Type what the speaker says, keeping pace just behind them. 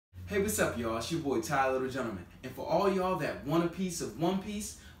Hey, what's up, y'all? It's your boy TyLoTheGentleman, and for all y'all that want a piece of One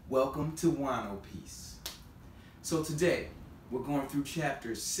Piece, welcome to Wano Piece. So today, we're going through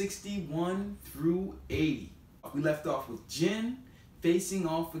chapters 61 through 80. We left off with Gin facing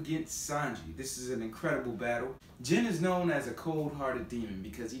off against Sanji. This is an incredible battle. Gin is known as a cold-hearted demon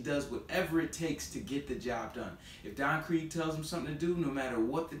because he does whatever it takes to get the job done. If Don Krieg tells him something to do, no matter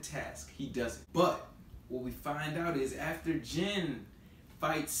what the task, he does it. But what we find out is after Gin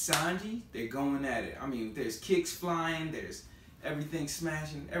fights Sanji, they're going at it. I mean, there's kicks flying, there's everything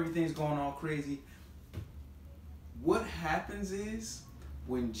smashing, everything's going all crazy. What happens is,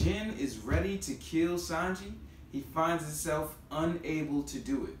 when Gin is ready to kill Sanji, he finds himself unable to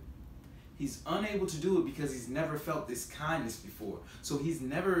do it. He's unable to do it because he's never felt this kindness before. So he's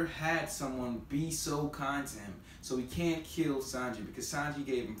never had someone be so kind to him. So he can't kill Sanji because Sanji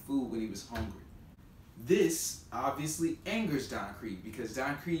gave him food when he was hungry. This obviously angers Don Krieg because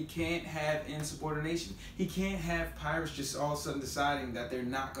Don Krieg can't have insubordination. He can't have pirates just all of a sudden deciding that they're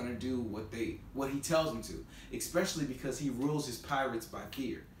not going to do what he tells them to, especially because he rules his pirates by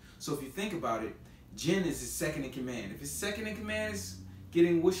fear. So if you think about it, Gin is his second in command. If his second in command is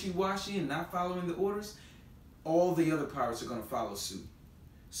getting wishy-washy and not following the orders, all the other pirates are going to follow suit.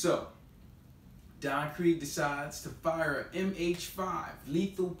 So Don Krieg decides to fire an MH5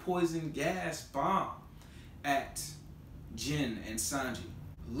 lethal poison gas bomb at Gin and Sanji.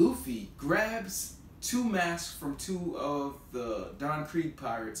 Luffy grabs two masks from two of the Don Krieg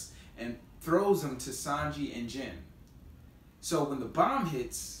pirates and throws them to Sanji and Gin. So when the bomb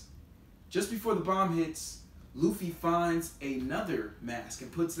hits, just before the bomb hits, Luffy finds another mask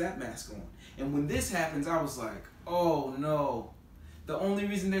and puts that mask on. And when this happens, I was like, oh no. The only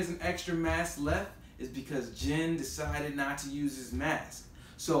reason there's an extra mask left is because Gin decided not to use his mask.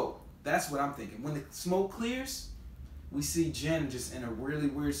 So that's what I'm thinking. When the smoke clears, we see Gin just in a really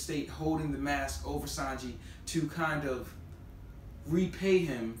weird state holding the mask over Sanji to kind of repay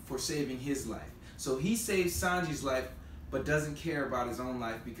him for saving his life. So he saves Sanji's life but doesn't care about his own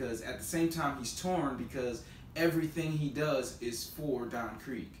life because at the same time he's torn because everything he does is for Don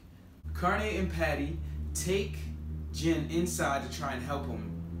Krieg. Carne and Patty take Gin inside to try and help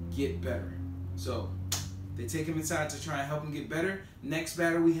him get better. So they take him inside to try and help him get better. Next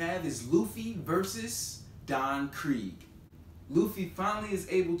battle we have is Luffy versus Don Krieg. Luffy finally is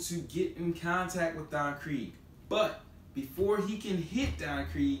able to get in contact with Don Krieg, but before he can hit Don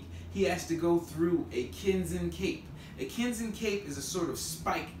Krieg, he has to go through a Kenzen Cape. A Kenzen Cape is a sort of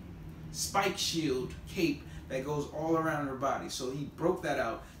spike shield cape that goes all around her body. So he broke that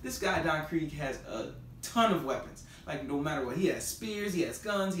out. This guy, Don Krieg, has a ton of weapons. Like, no matter what, he has spears, he has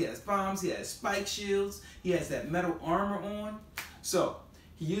guns, he has bombs, he has spike shields, he has that metal armor on. So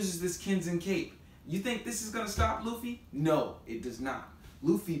he uses this Kenzen Cape. You think this is going to stop Luffy? No, it does not.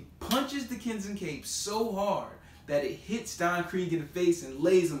 Luffy punches the Kenzen Cape so hard that it hits Don Krieg in the face and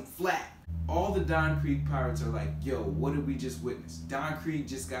lays him flat. All the Don Krieg pirates are like, yo, what did we just witness? Don Krieg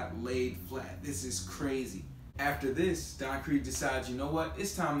just got laid flat. This is crazy. After this, Don Krieg decides, you know what?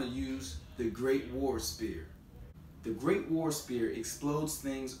 It's time to use the Great War Spear. The Great War Spear explodes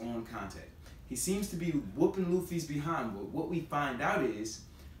things on contact. He seems to be whooping Luffy's behind, but what we find out is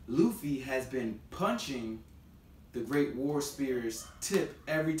Luffy has been punching the Great War Spear's tip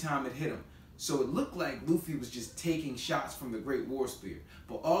every time it hit him. So it looked like Luffy was just taking shots from the Great War Spear.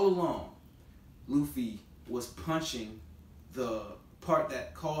 But all along, Luffy was punching the part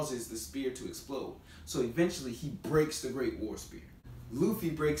that causes the spear to explode. So eventually he breaks the Great War Spear. Luffy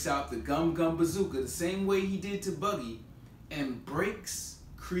breaks out the Gum Bazooka the same way he did to Buggy and breaks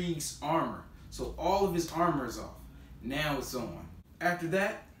Krieg's armor. So all of his armor is off. Now it's on. After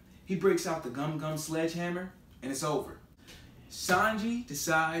that, he breaks out the Gum sledgehammer and it's over. Sanji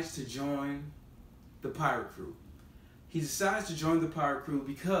decides to join the pirate crew. He decides to join the pirate crew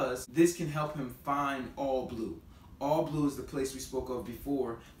because this can help him find All Blue. All Blue is the place we spoke of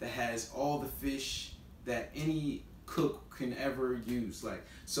before that has all the fish that any cook can ever use.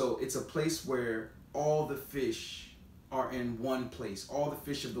 So it's a place where all the fish are in one place. All the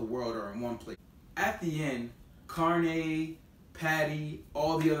fish of the world are in one place. At the end, Carne, Patty,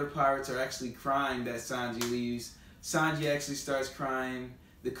 all the other pirates are actually crying that Sanji leaves. Sanji actually starts crying.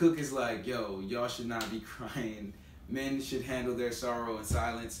 The cook is like, yo, y'all should not be crying. Men should handle their sorrow in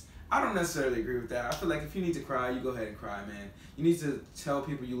silence. I don't necessarily agree with that. I feel like if you need to cry, you go ahead and cry, man. You need to tell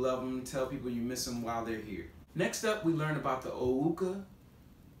people you love them, tell people you miss them while they're here. Next up, we learn about the Ouka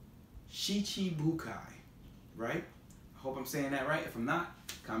Shichibukai, right? I hope I'm saying that right. If I'm not,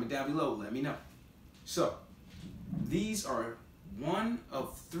 comment down below, let me know. So, these are one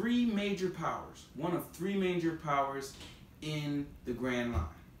of three major powers in the Grand Line.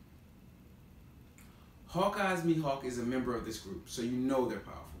 Hawkeye's Mihawk is a member of this group, so you know they're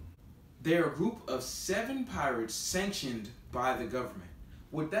powerful. They're a group of 7 pirates sanctioned by the government.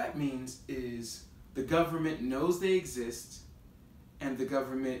 What that means is the government knows they exist, and the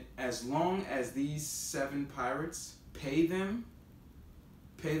government, as long as these 7 pirates pay the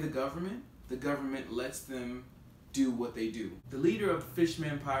government lets them do what they do. The leader of the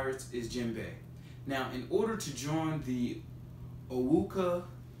Fishman Pirates is Jinbei. Now, in order to join the Owuka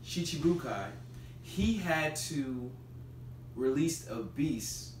Shichibukai, he had to release a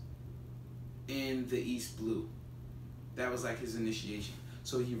beast in the East Blue. That was like his initiation.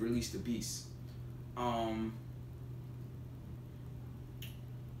 So he released a beast.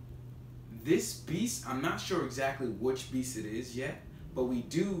 This beast, I'm not sure exactly which beast it is yet, but we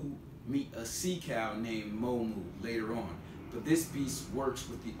do meet a sea cow named Momu later on. But this beast works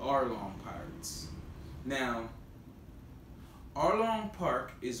with the Arlong pirates. Now, Arlong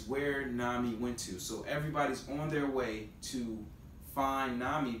Park is where Nami went to, so everybody's on their way to find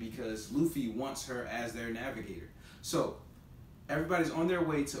Nami because Luffy wants her as their navigator. So, everybody's on their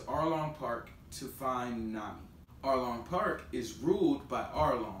way to Arlong Park to find Nami. Arlong Park is ruled by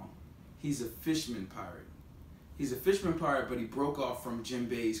Arlong. He's a fisherman pirate. He's a fisherman pirate, but he broke off from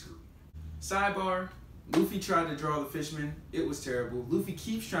Jinbei's group. Sidebar, Luffy tried to draw the fisherman. It was terrible. Luffy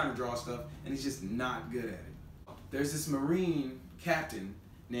keeps trying to draw stuff, and he's just not good at it. There's this marine captain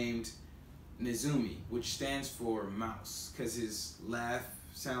named Nezumi, which stands for mouse, because his laugh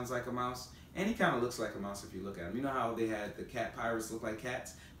sounds like a mouse, and he kind of looks like a mouse if you look at him. You know how they had the cat pirates look like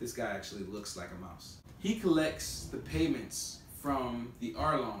cats? This guy actually looks like a mouse. He collects the payments from the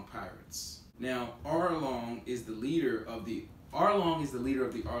Arlong pirates. Now, Arlong is the leader of the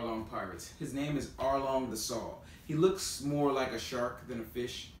Arlong pirates. His name is Arlong the Saw. He looks more like a shark than a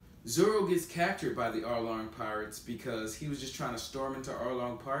fish. Zoro gets captured by the Arlong pirates because he was just trying to storm into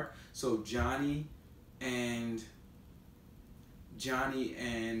Arlong Park. So Johnny and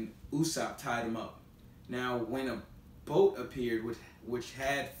Usopp tied him up. Now, when a boat appeared which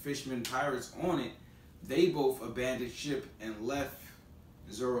had fishermen pirates on it, they both abandoned ship and left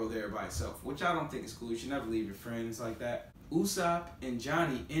Zoro there by itself, which I don't think is cool. You should never leave your friends like that. Usopp and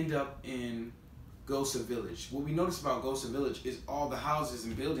Johnny end up in Gosa Village. What we notice about Gosa Village is all the houses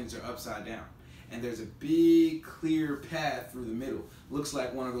and buildings are upside down. And there's a big clear path through the middle. Looks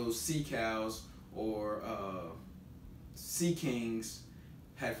like one of those sea cows or sea kings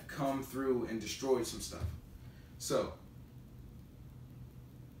have come through and destroyed some stuff. So,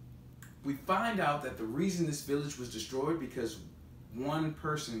 we find out that the reason this village was destroyed because one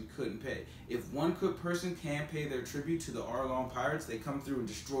person couldn't pay. If one person can't pay their tribute to the Arlong pirates, they come through and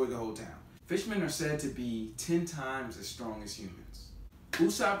destroy the whole town. Fishermen are said to be 10 times as strong as humans.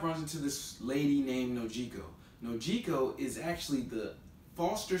 Usopp runs into this lady named Nojiko. Nojiko is actually the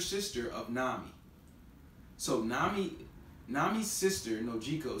foster sister of Nami. So Nami's sister,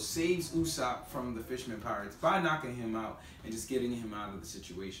 Nojiko, saves Usopp from the fishermen pirates by knocking him out and just getting him out of the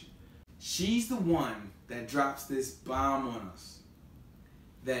situation. She's the one that drops this bomb on us,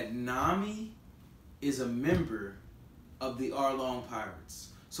 that Nami is a member of the Arlong pirates.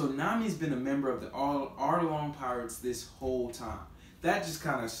 So Nami's been a member of the Arlong pirates this whole time. That just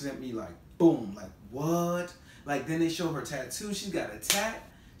kind of sent me like, boom, like what? Like then they show her tattoo. She's got a tat.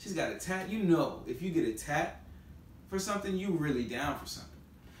 She's got a tat. You know, if you get a tat for something, you really down for something.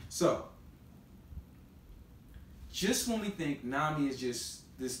 So, just when we think Nami is just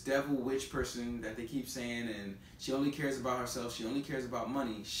this devil witch person that they keep saying and she only cares about herself, she only cares about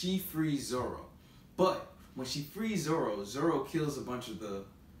money, she frees Zoro. But when she frees Zoro, Zoro kills a bunch of the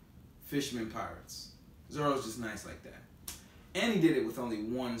fishermen pirates. Zoro's just nice like that. And he did it with only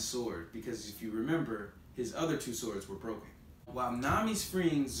one sword because if you remember, his other 2 swords were broken. While Nami's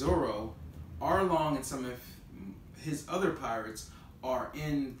freeing Zoro, Arlong and some of his other pirates are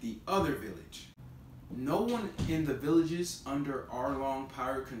in the other village. No one in the villages under Arlong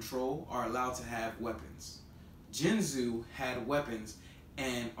pirate control are allowed to have weapons. Jinzu had weapons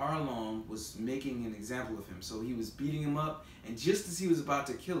and Arlong was making an example of him. So he was beating him up, and just as he was about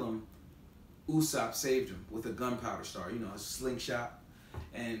to kill him, Usopp saved him with a gunpowder star, you know, a slingshot.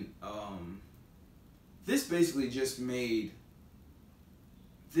 And this basically just made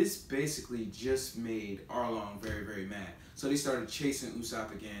Arlong very, very mad. So they started chasing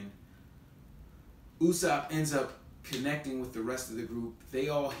Usopp again. Usopp ends up connecting with the rest of the group. They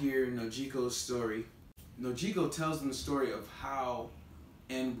all hear Nojiko's story. Nojiko tells them the story of how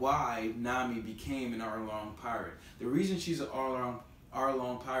and why Nami became an Arlong pirate. The reason she's an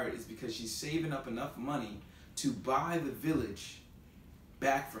Arlong pirate is because she's saving up enough money to buy the village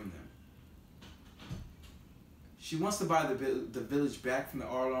back from them. she wants to buy the village back from the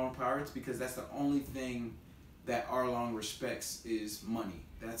Arlong pirates because that's the only thing that Arlong respects is money.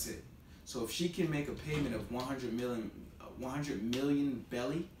 That's it. So if she can make a payment of 100 million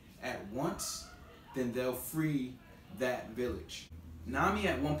belly at once, then they'll free that village. Nami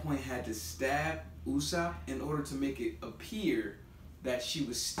at one point had to stab Usopp in order to make it appear that she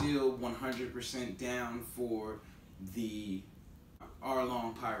was still 100% down for the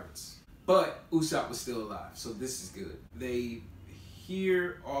Arlong pirates. But Usopp was still alive, so this is good. They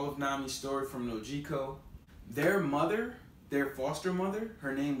hear all of Nami's story from Nojiko. Their mother, their foster mother,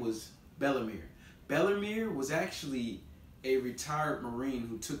 her name was Bellamere. Bellamere was actually a retired Marine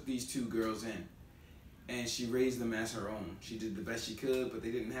who took these two girls in, and she raised them as her own. She did the best she could, but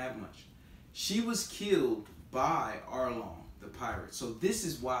they didn't have much. She was killed by Arlong, the pirate. So this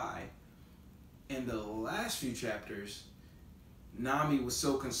is why in the last few chapters, Nami was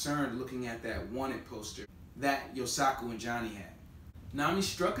so concerned looking at that wanted poster that Yosaku and Johnny had. Nami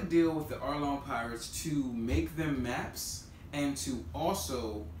struck a deal with the Arlong pirates to make them maps and to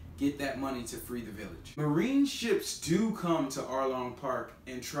also get that money to free the village. Marine ships do come to Arlong Park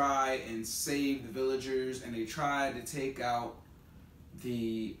and try and save the villagers, and they try to take out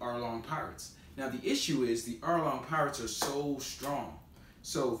the Arlong pirates. Now the issue is the Arlong pirates are so strong.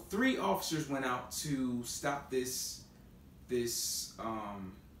 So 3 officers went out to stop this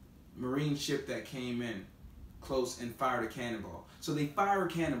Marine ship that came in close and fired a cannonball. So they fire a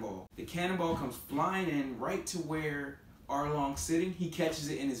cannonball. The cannonball comes flying in right to where Arlong's sitting. He catches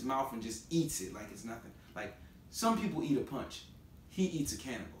it in his mouth and just eats it like it's nothing. Like some people eat a punch. He eats a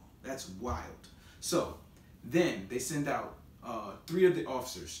cannonball. That's wild. So then they send out 3 of the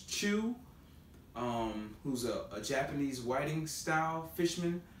officers. Chu, who's a Japanese whiting style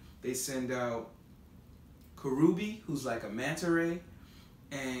fisherman. They send out Karubi, who's like a manta ray,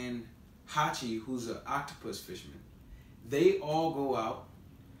 and Hachi, who's an octopus fisherman. They all go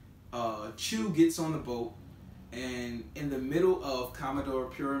out. Chu gets on the boat, and in the middle of Commodore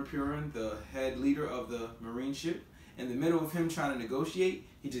Purin, the head leader of the Marine ship, in the middle of him trying to negotiate,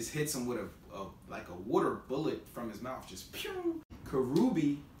 he just hits him with like a water bullet from his mouth. Just pew!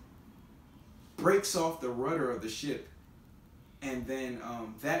 Karubi breaks off the rudder of the ship, and then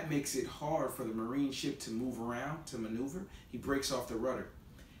that makes it hard for the Marine ship to move around, to maneuver. He breaks off the rudder.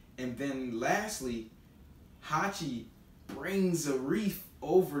 And then lastly, Hachi brings a reef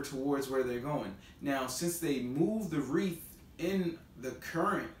over towards where they're going. Now, since they moved the reef in the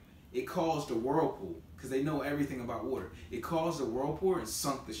current, it caused a whirlpool, because they know everything about water. It caused a whirlpool and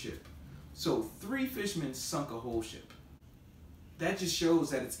sunk the ship. So 3 fishermen sunk a whole ship. That just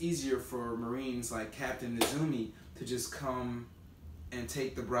shows that it's easier for Marines like Captain Nizumi to just come and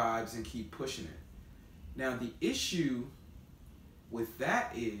take the bribes and keep pushing it. Now the issue with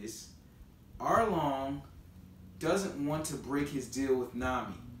that is Arlong doesn't want to break his deal with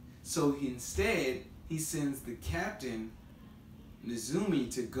Nami. So instead, he sends the captain, Nizumi,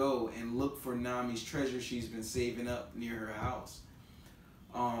 to go and look for Nami's treasure she's been saving up near her house.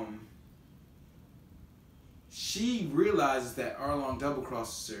 She realizes that Arlong double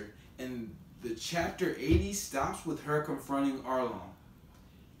crosses her, and the chapter 80 stops with her confronting Arlong.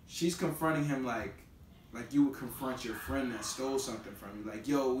 She's confronting him like you would confront your friend that stole something from you. Like,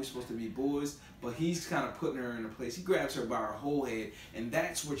 yo, we're supposed to be boys. But he's kind of putting her in a place. He grabs her by her whole head, and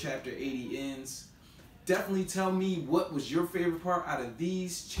that's where chapter 80 ends. Definitely tell me what was your favorite part out of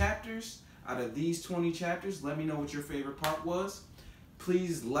these chapters, out of these 20 chapters. Let me know what your favorite part was.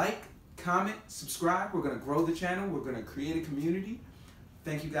 Please like, comment, subscribe. We're going to grow the channel. We're going to create a community.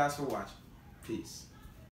 Thank you guys for watching. Peace.